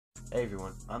Hey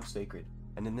everyone, I'm Sacred,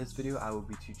 and in this video I will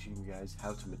be teaching you guys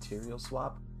how to material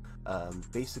swap,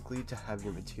 basically to have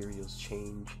your materials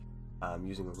change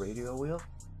using a radial wheel.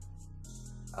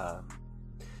 With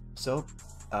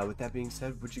that being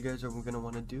said, what you guys are going to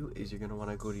want to do is you're going to want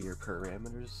to go to your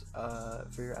parameters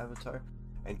for your avatar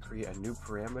and create a new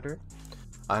parameter.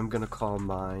 I'm going to call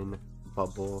mine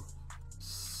bubble,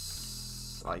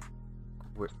 I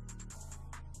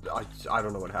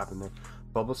don't know what happened there,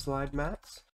 bubble slide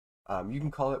mats. You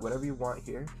can call it whatever you want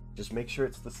here, just make sure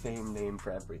it's the same name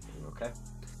for everything, okay?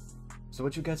 So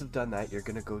once you guys have done that, you're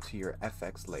gonna go to your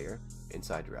FX layer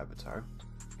inside your avatar,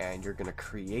 and you're gonna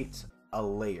create a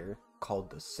layer called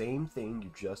the same thing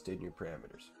you just did in your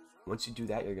parameters. Once you do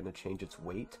that, you're gonna change its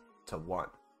weight to 1.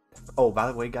 Oh,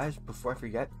 by the way guys, before I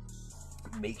forget,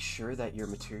 make sure that your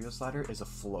material slider is a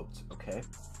float, okay?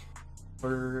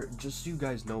 For, just so you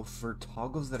guys know, for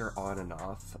toggles that are on and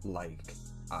off, like,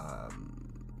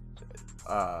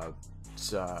 I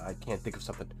can't think of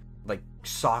something, like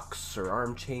socks or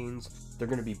arm chains, they're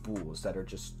gonna be bools that are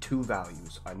just 2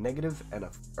 values, a negative and a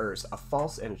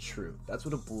false and a true. That's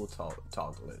what a bool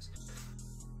toggle is.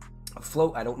 A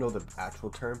float, I don't know the actual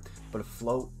term, but a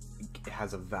float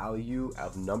has a value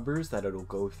of numbers that it'll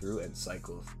go through and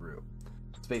cycle through.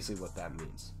 That's basically what that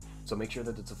means. So make sure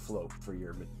that it's a float for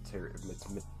your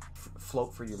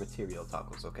material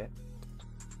toggles, okay?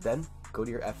 Then go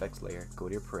to your FX layer, go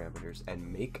to your parameters,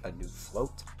 and make a new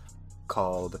float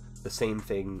called the same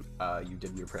thing you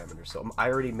did in your parameters. So I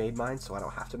already made mine, so I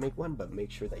don't have to make one, but make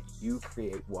sure that you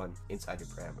create one inside your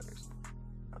parameters.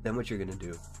 Then what you're gonna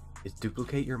do is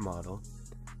duplicate your model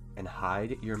and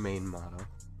hide your main model.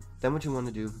 Then what you want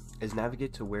to do is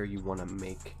navigate to where you want to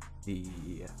make the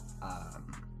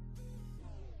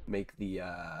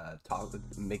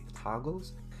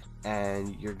toggles,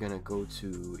 and you're gonna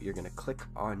click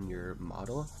on your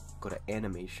model, go to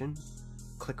animation,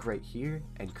 click right here,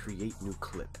 and create new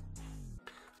clip.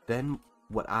 Then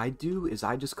what I do is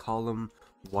I just call them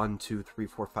 1, 2, 3,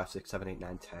 4, 5, 6, 7, 8,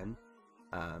 9, 10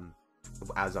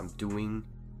 as I'm doing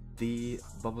the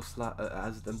bubble slot,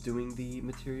 as I'm doing the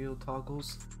material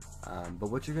toggles.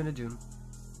 But what you're gonna do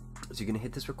is you're gonna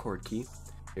hit this record key.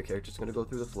 Your character's gonna go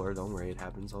through the floor, don't worry, it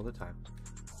happens all the time.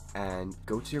 And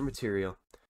go to your material,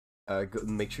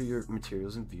 make sure your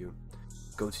material's in view.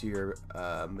 Go to your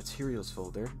materials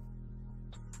folder,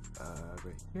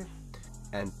 right here,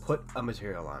 and put a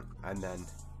material on, and then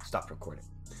stop recording.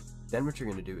 Then what you're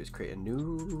gonna do is create a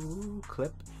new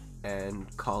clip and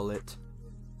call it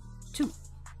 2,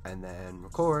 and then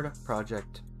record,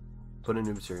 project, put a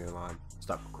new material on,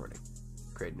 stop recording.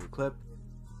 Create a new clip,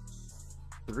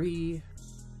 3,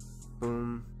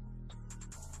 boom,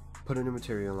 put a new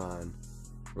material on,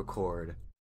 record,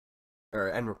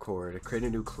 create a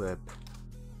new clip,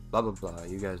 blah blah blah,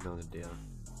 you guys know the deal.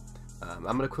 I'm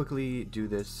gonna quickly do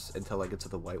this until I get to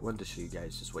the white one to show you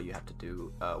guys just what you have to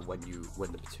do when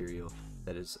the material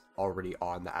that is already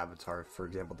on the avatar, for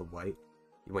example the white,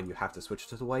 when you have to switch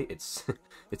to the white, it's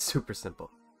it's super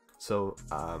simple. So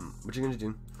what you're gonna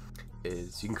do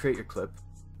is you can create your clip,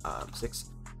 6,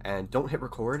 and don't hit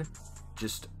record,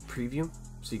 just preview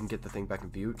so you can get the thing back in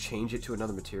view, change it to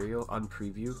another material,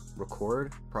 unpreview,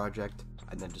 record, project,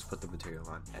 and then just put the material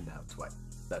on, and now it's white.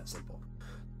 That's simple.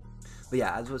 But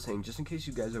yeah, as I was saying, just in case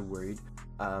you guys are worried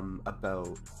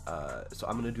about, so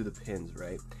I'm gonna do the pins,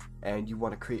 right? And you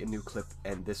want to create a new clip,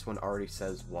 and this one already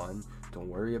says 1. Don't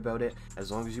worry about it, as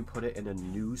long as you put it in a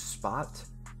new spot.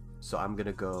 So I'm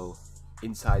gonna go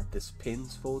inside this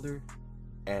pins folder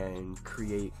and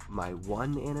create my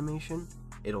 1 animation.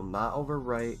 It'll not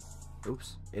overwrite,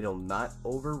 it'll not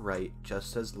overwrite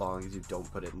just as long as you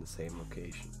don't put it in the same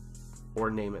location. Or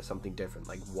name it something different,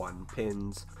 like 1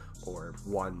 pins, or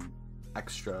 1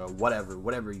 extra,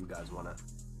 whatever you guys wanna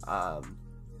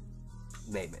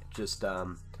name it. Just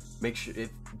make sure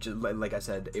like I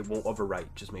said, it won't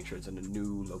overwrite, just make sure it's in a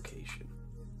new location.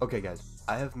 Okay guys,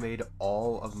 I have made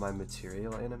all of my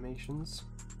material animations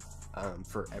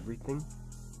for everything.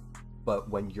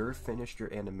 But when you're finished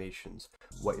your animations,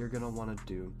 what you're gonna want to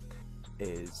do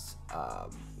is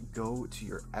go to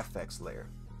your FX layer,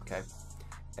 okay,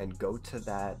 and go to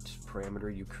that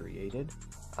parameter you created.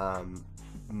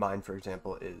 Mine, for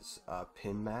example, is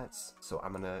pin mats. So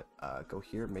I'm gonna go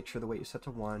here, make sure the weight is set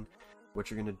to 1.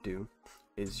 What you're gonna do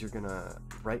is you're gonna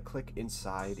right click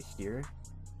inside here,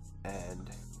 and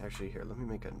actually here, let me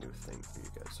make a new thing for you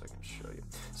guys so I can show you.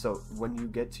 So when you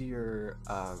get to your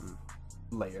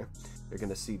layer, you're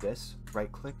gonna see this,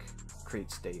 right click,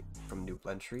 create state from new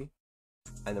blend tree,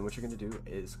 and then what you're gonna do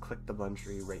is click the blend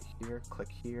tree right here, click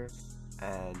here,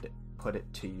 and put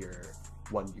it to your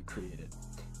one you created.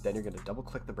 Then you're going to double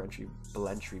click the blend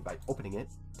tree by opening it.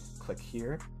 Click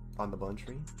here on the blend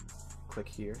tree. Click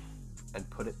here and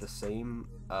put it the same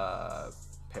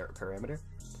parameter.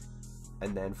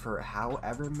 And then for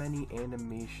however many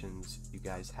animations you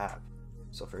guys have.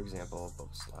 So for example,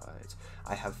 both slides,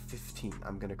 I have 15.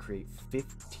 I'm going to create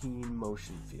 15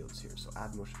 motion fields here. So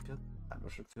add motion field, add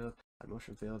motion field, add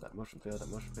motion field, add motion field, add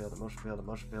motion field, add motion field, add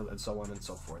motion field, and so on and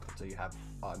so forth until you have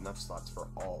enough slots for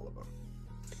all of them.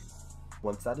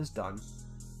 Once that is done,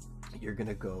 you're going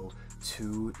to go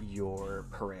to your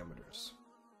parameters.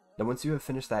 Now once you have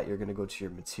finished that, you're going to go to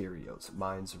your materials.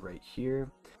 Mine's right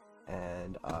here,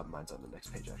 and mine's on the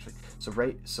next page actually.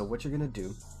 So what you're going to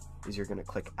do is you're going to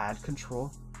click add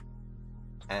control,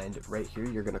 and right here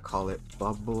you're going to call it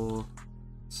bubble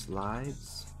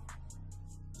slides,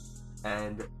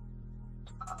 and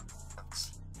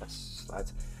that's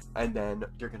slides, and then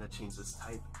you're going to change this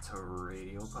type to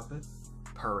radial puppet,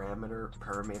 parameter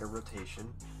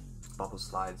rotation, bubble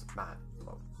slides, matte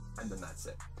flow, and then that's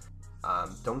it.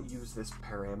 Don't use this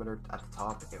parameter at the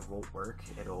top, it won't work.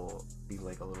 It'll be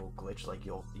like a little glitch, like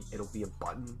it'll be a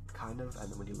button kind of,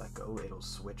 and then when you let go it'll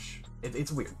switch.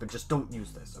 It's weird, but just don't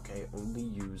use this, okay? Only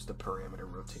use the parameter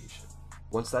rotation.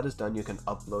 Once that is done, you can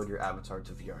upload your avatar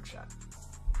to VRChat.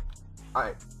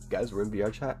 Alright guys, we're in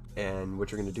VRChat, and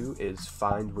what you're gonna do is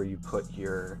find where you put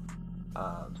your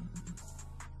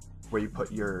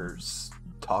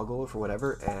toggle for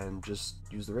whatever, and just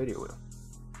use the radial wheel.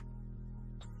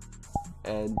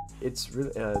 And it's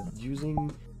really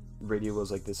using radial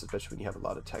wheels like this, especially when you have a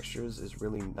lot of textures, is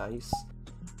really nice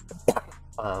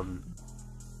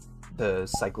to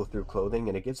cycle through clothing,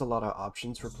 and it gives a lot of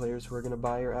options for players who are going to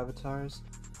buy your avatars.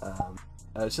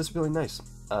 It's just really nice.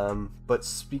 But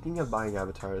speaking of buying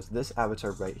avatars, this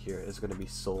avatar right here is going to be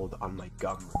sold on my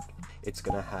gum rig. It's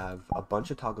going to have a bunch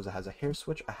of toggles. It has a hair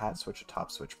switch, a hat switch, a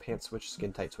top switch, pants switch,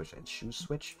 skin tight switch, and shoe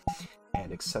switch,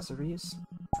 and accessories.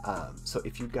 So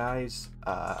if you guys,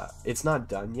 it's not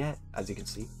done yet, as you can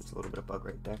see, it's a little bit of bug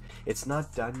right there. It's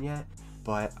not done yet,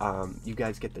 but you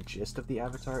guys get the gist of the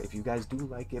avatar. If you guys do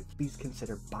like it, please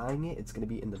consider buying it. It's going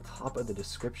to be in the top of the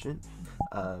description.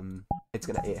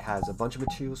 It has a bunch of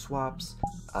material swaps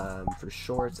for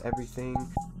shorts, everything.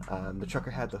 The trucker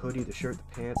hat, the hoodie, the shirt, the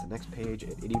pants, the next page.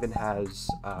 It even has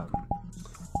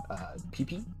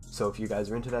PP. So if you guys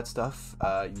are into that stuff,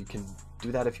 you can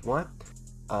do that if you want.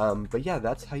 But yeah,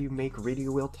 that's how you make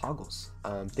radial wheel toggles.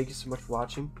 Thank you so much for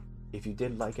watching. If you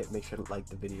did like it, make sure to like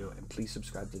the video, and please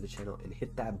subscribe to the channel and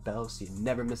hit that bell so you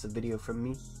never miss a video from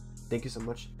me. Thank you so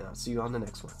much, and I'll see you on the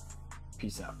next one.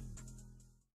 Peace out.